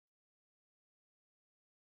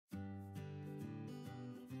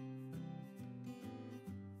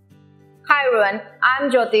Hi everyone, I'm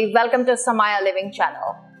Jyoti. Welcome to Samaya Living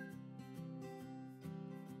channel.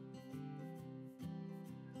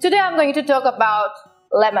 Today I'm going to talk about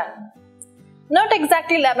lemon. Not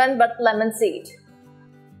exactly lemon, but lemon seed.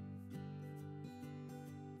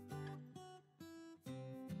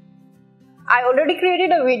 I already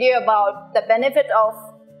created a video about the benefit of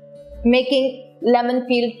making lemon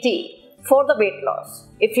peel tea for the weight loss.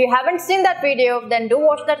 If you haven't seen that video, then do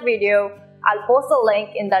watch that video. I'll post the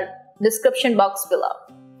link in the description box below.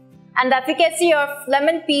 And the efficacy of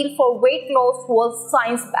lemon peel for weight loss was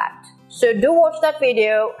science-backed. So do watch that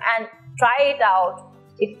video and try it out.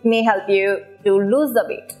 It may help you to lose the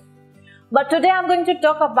weight. But today I'm going to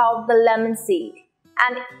talk about the lemon seed,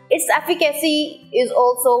 and its efficacy is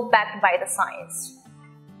also backed by the science.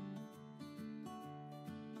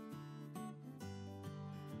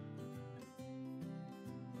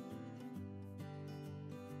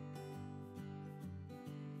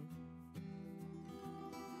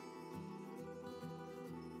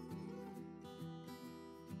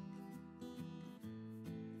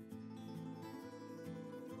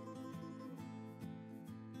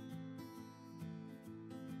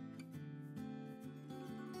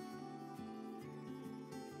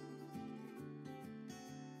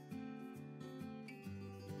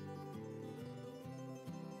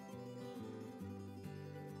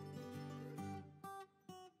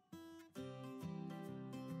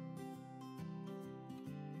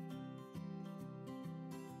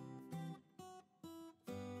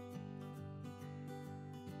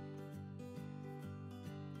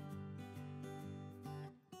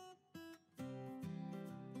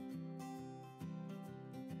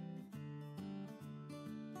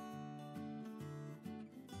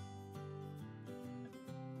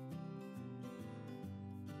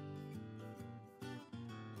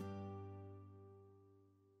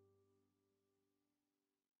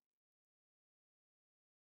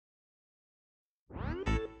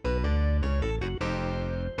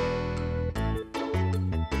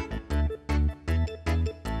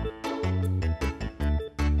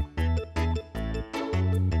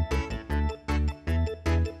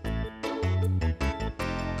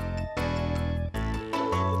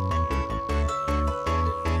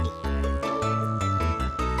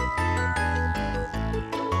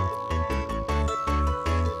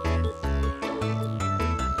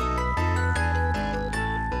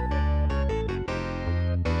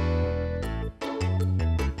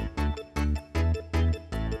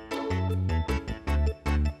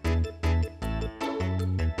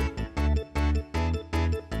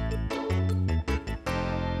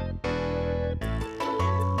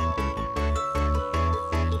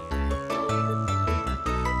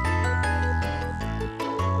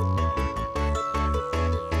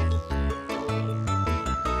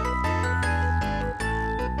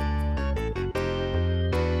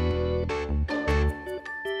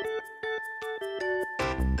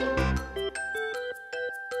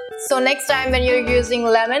 So next time when you're using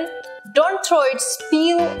lemon, don't throw its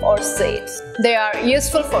peel or seeds. They are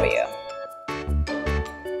useful for you.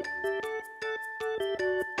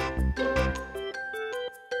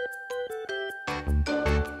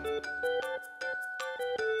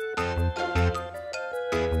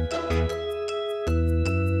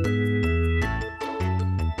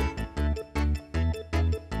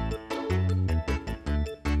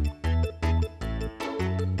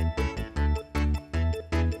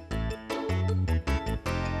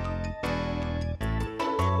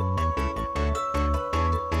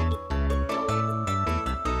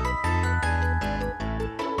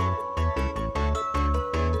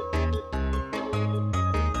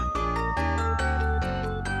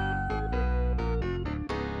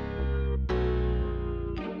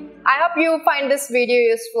 I hope you find this video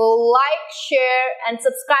useful. Like, share and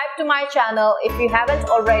subscribe to my channel if you haven't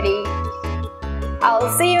already. I'll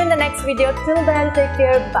see you in the next video. Till then, take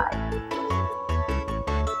care. Bye.